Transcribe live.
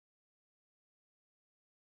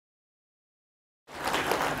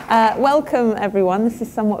Welcome everyone. This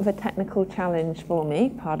is somewhat of a technical challenge for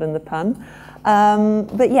me, pardon the pun.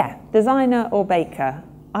 But yeah, designer or baker.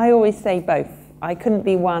 I always say both. I couldn't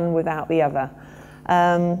be one without the other.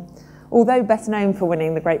 Although best known for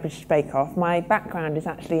winning the Great British Bake Off, my background is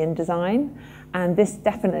actually in design, and this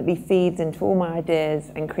definitely feeds into all my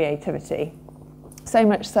ideas and creativity. So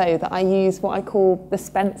much so that I use what I call the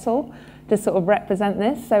stencil to sort of represent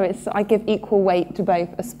this. So I give equal weight to both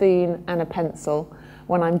a spoon and a pencil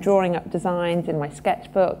when I'm drawing up designs in my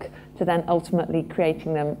sketchbook to then ultimately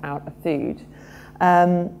creating them out of food.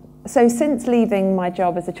 So since leaving my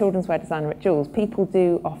job as a children's wear designer at Joules, people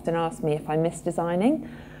do often ask me if I miss designing,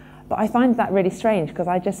 but I find that really strange because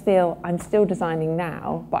I just feel I'm still designing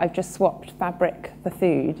now, but I've just swapped fabric for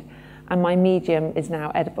food and my medium is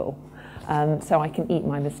now edible. So I can eat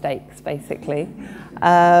my mistakes, basically.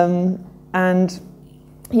 And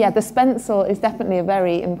yeah, the stencil is definitely a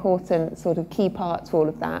very important sort of key part to all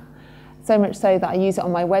of that. So much so that I use it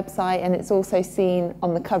on my website, and it's also seen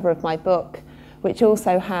on the cover of my book, which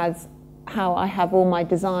also has how I have all my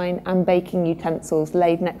design and baking utensils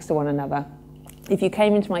laid next to one another. If you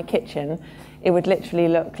came into my kitchen, it would literally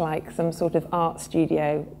look like some sort of art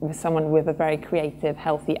studio with someone with a very creative,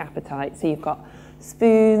 healthy appetite. So you've got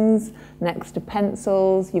spoons next to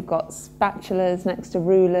pencils, you've got spatulas next to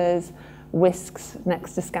rulers, whisks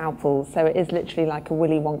next to scalpels. So it is literally like a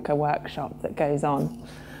Willy Wonka workshop that goes on.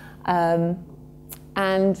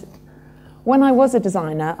 And when I was a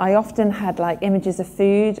designer, I often had like images of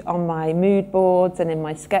food on my mood boards and in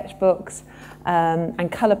my sketchbooks, and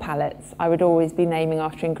colour palettes I would always be naming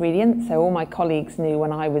after ingredients. So all my colleagues knew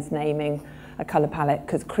when I was naming a colour palette,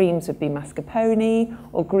 because creams would be mascarpone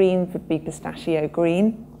or greens would be pistachio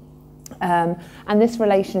green. And this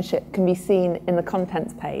relationship can be seen in the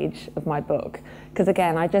contents page of my book, because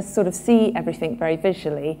again, I just sort of see everything very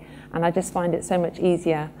visually, and I just find it so much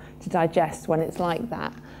easier to digest when it's like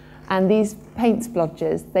that. And these paint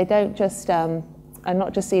splodges, they don't just, are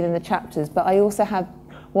not just seen in the chapters, but I also have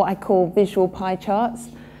what I call visual pie charts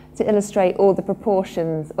to illustrate all the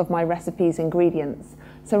proportions of my recipe's ingredients.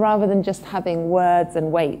 So rather than just having words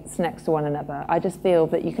and weights next to one another, I just feel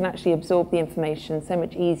that you can actually absorb the information so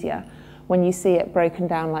much easier when you see it broken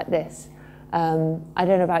down like this. I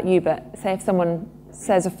don't know about you, but say if someone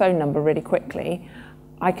says a phone number really quickly,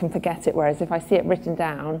 I can forget it, whereas if I see it written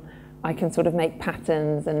down, I can sort of make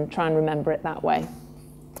patterns and try and remember it that way.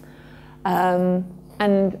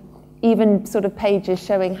 And even sort of pages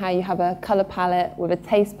showing how you have a colour palette with a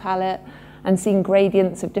taste palette and seeing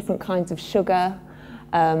gradients of different kinds of sugar,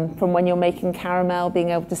 from when you're making caramel, being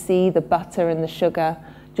able to see the butter and the sugar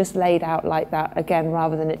just laid out like that, again,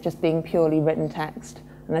 rather than it just being purely written text,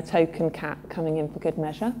 and a token cat coming in for good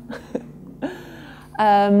measure.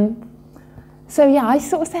 So yeah, I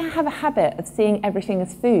sort of say I have a habit of seeing everything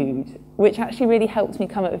as food, which actually really helps me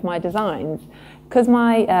come up with my designs. Because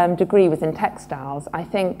my degree was in textiles, I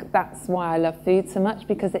think that's why I love food so much,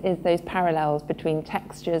 because it is those parallels between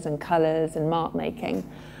textures and colours and mark making.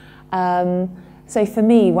 So for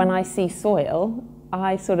me, when I see soil,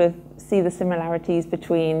 I sort of see the similarities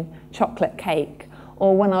between chocolate cake,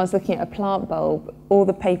 or when I was looking at a plant bulb, all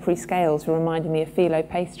the papery scales were reminding me of phyllo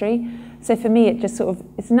pastry. So for me, it just sort of,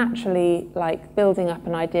 it's naturally like building up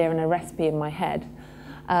an idea and a recipe in my head.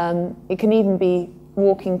 It can even be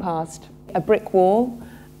walking past a brick wall,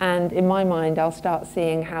 and in my mind, I'll start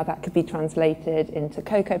seeing how that could be translated into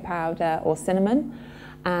cocoa powder or cinnamon.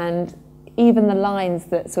 And even the lines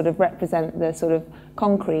that sort of represent the sort of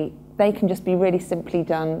concrete, they can just be really simply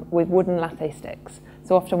done with wooden latte sticks.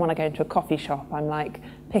 So often when I go into a coffee shop, I'm like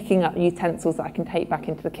picking up utensils that I can take back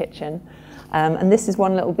into the kitchen. And this is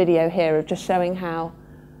one little video here of just showing how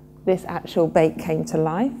this actual bake came to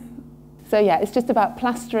life. So yeah, it's just about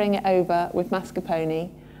plastering it over with mascarpone,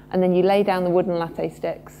 and then you lay down the wooden latte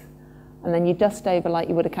sticks, and then you dust over like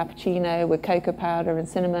you would a cappuccino with cocoa powder and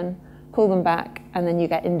cinnamon, pull them back, and then you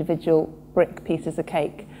get individual brick pieces of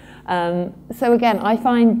cake. So again, I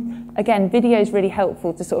find, video is really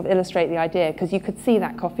helpful to sort of illustrate the idea, because you could see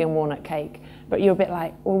that coffee and walnut cake, but you're a bit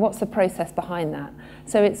like, well, what's the process behind that?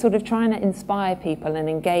 So it's sort of trying to inspire people and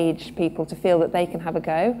engage people to feel that they can have a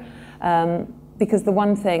go. Because the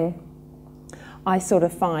one thing I sort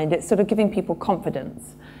of find, it's sort of giving people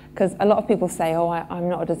confidence. Because a lot of people say, oh, I'm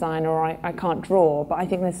not a designer, or I can't draw, but I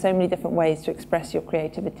think there's so many different ways to express your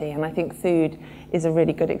creativity, and I think food is a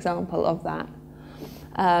really good example of that.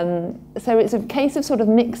 So it's a case of sort of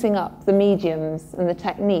mixing up the mediums and the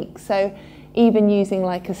techniques. So even using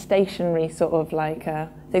like a stationary sort of like a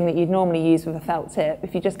thing that you'd normally use with a felt tip,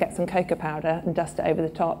 if you just get some cocoa powder and dust it over the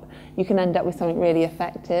top, you can end up with something really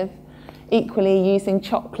effective. Equally, using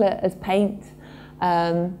chocolate as paint,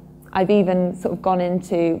 I've even sort of gone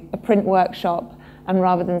into a print workshop, and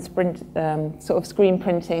rather than sort of screen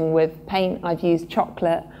printing with paint, I've used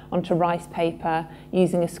chocolate onto rice paper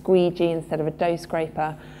using a squeegee instead of a dough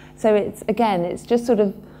scraper. So it's just sort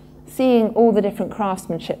of seeing all the different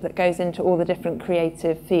craftsmanship that goes into all the different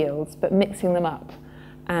creative fields, but mixing them up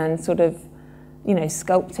and sort of, you know,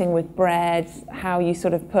 sculpting with bread, how you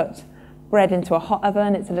sort of put bread into a hot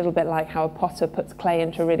oven. It's a little bit like how a potter puts clay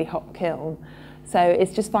into a really hot kiln. So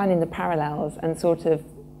it's just finding the parallels and sort of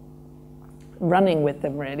running with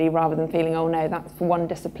them, really, rather than feeling, oh no, that's for one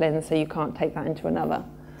discipline, so you can't take that into another.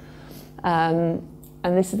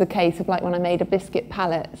 And this is the case of like when I made a biscuit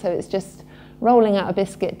palette. So it's just rolling out a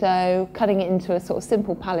biscuit dough, cutting it into a sort of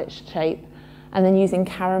simple palette shape, and then using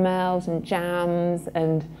caramels and jams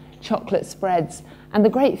and chocolate spreads. And the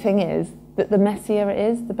great thing is that the messier it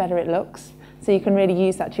is, the better it looks. So you can really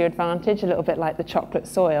use that to your advantage, a little bit like the chocolate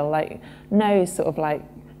soil. Like no sort of like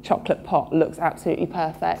chocolate pot looks absolutely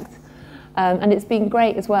perfect. And it's been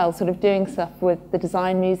great as well, sort of doing stuff with the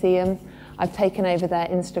Design Museum. I've taken over their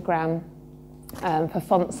Instagram for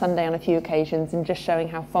Font Sunday on a few occasions, and just showing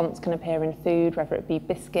how fonts can appear in food, whether it be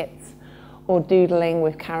biscuits or doodling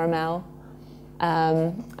with caramel.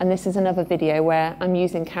 And this is another video where I'm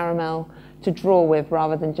using caramel to draw with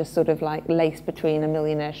rather than just sort of like lace between a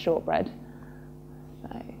millionaire's shortbread.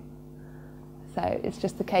 So it's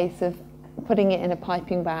just a case of putting it in a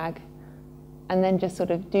piping bag and then just sort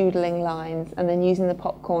of doodling lines and then using the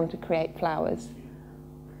popcorn to create flowers.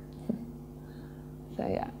 So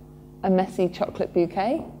yeah, a messy chocolate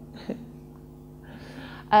bouquet.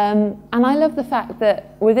 And I love the fact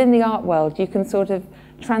that within the art world you can sort of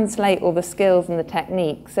translate all the skills and the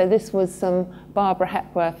techniques. So this was some Barbara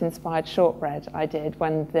Hepworth inspired shortbread I did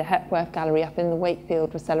when the Hepworth Gallery up in the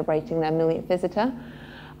Wakefield was celebrating their 1,000th visitor.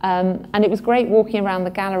 And it was great walking around the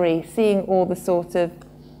gallery, seeing all the sort of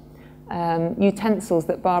utensils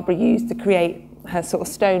that Barbara used to create her sort of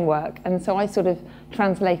stonework. And so I sort of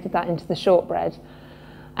translated that into the shortbread.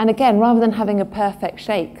 And again, rather than having a perfect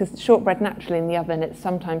shape, because shortbread naturally in the oven, it's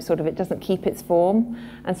sometimes sort of, it doesn't keep its form.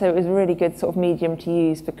 And so it was a really good sort of medium to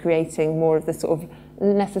use for creating more of the sort of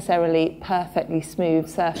necessarily perfectly smooth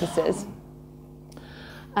surfaces.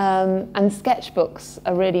 And sketchbooks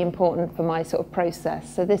are really important for my sort of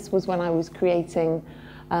process. So this was when I was creating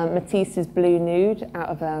Matisse's Blue Nude out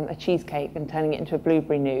of a cheesecake and turning it into a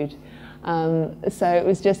blueberry nude. So it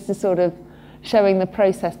was just to sort of showing the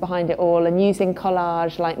process behind it all and using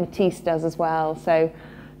collage like Matisse does as well. So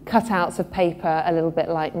cutouts of paper, a little bit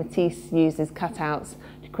like Matisse uses cutouts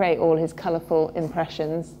to create all his colourful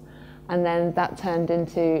impressions. And then that turned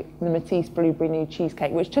into the Matisse Blueberry Nude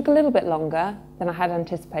cheesecake, which took a little bit longer than I had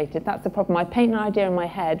anticipated. That's the problem. I paint an idea in my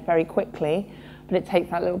head very quickly, but it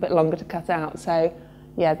takes that little bit longer to cut out. So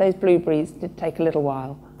yeah, those blueberries did take a little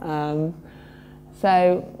while. And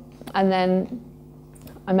then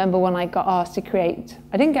I remember when I got asked to create,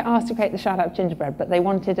 I didn't get asked to create the shard-out gingerbread, but they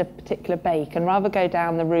wanted a particular bake, and rather go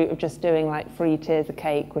down the route of just doing like 3 tiers of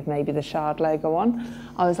cake with maybe the shard logo on,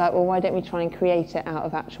 I was like, well, why don't we try and create it out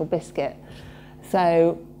of actual biscuit?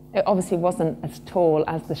 So it obviously wasn't as tall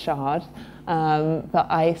as the shard, but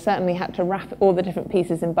I certainly had to wrap all the different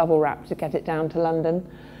pieces in bubble wrap to get it down to London.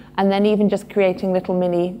 And then even just creating little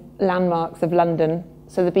mini landmarks of London.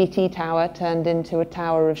 So the BT Tower turned into a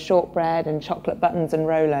tower of shortbread and chocolate buttons and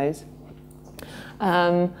Rolos.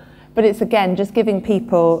 But it's again just giving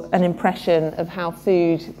people an impression of how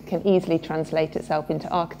food can easily translate itself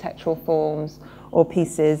into architectural forms or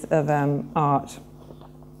pieces of art.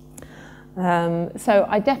 So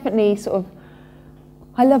I definitely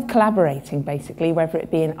I love collaborating basically, whether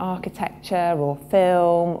it be in architecture or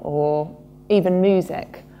film or even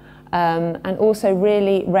music. And also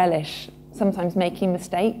really relish sometimes making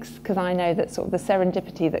mistakes, because I know that sort of the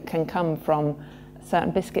serendipity that can come from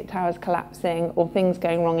certain biscuit towers collapsing or things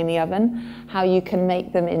going wrong in the oven, how you can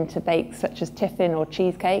make them into bakes such as tiffin or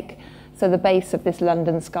cheesecake. So the base of this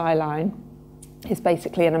London skyline is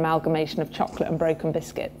basically an amalgamation of chocolate and broken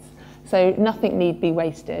biscuits. So nothing need be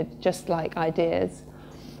wasted, just like ideas.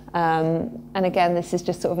 And again, this is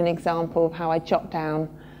just sort of an example of how I jot down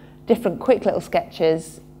different quick little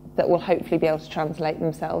sketches that will hopefully be able to translate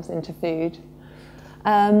themselves into food.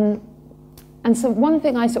 And so one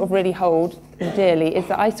thing I sort of really hold dearly is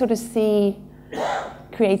that I sort of see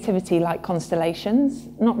creativity like constellations,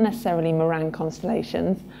 not necessarily meringue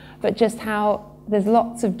constellations, but just how there's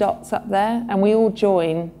lots of dots up there and we all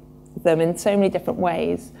join them in so many different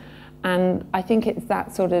ways. And I think it's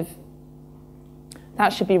that sort of, that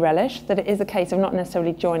should be relished, that it is a case of not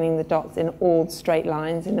necessarily joining the dots in all straight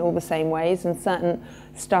lines in all the same ways, and certain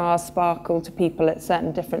stars sparkle to people at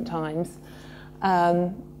certain different times.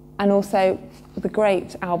 And also the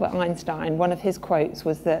great Albert Einstein, one of his quotes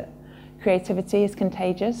was that creativity is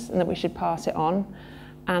contagious and that we should pass it on.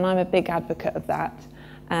 And I'm a big advocate of that.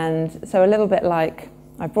 And so a little bit like,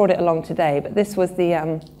 I brought it along today, but this was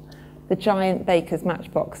the giant baker's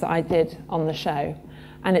matchbox that I did on the show.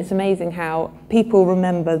 And it's amazing how people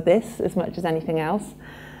remember this as much as anything else.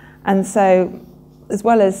 And so, as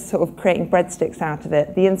well as sort of creating breadsticks out of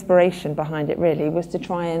it, the inspiration behind it really was to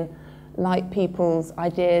try and light people's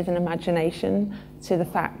ideas and imagination to the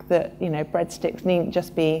fact that, you know, breadsticks needn't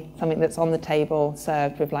just be something that's on the table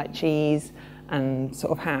served with like cheese and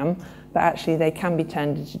sort of ham, but actually they can be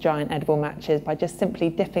turned into giant edible matches by just simply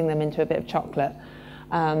dipping them into a bit of chocolate.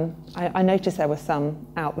 I noticed there were some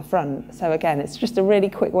out the front, so again, it's just a really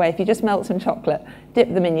quick way. If you just melt some chocolate,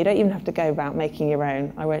 dip them in, you don't even have to go about making your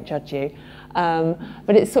own, I won't judge you. But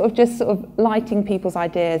it's sort of lighting people's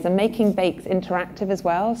ideas and making bakes interactive as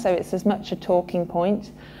well, so it's as much a talking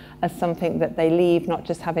point as something that they leave not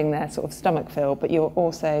just having their sort of stomach fill, but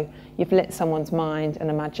you've lit someone's mind and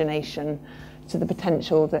imagination to the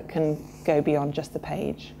potential that can go beyond just the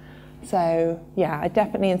page. So yeah, I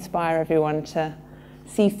definitely inspire everyone to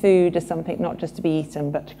see food as something not just to be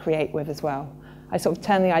eaten, but to create with as well. I sort of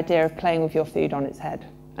turn the idea of playing with your food on its head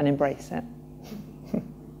and embrace it.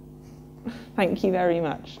 Thank you very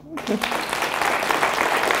much.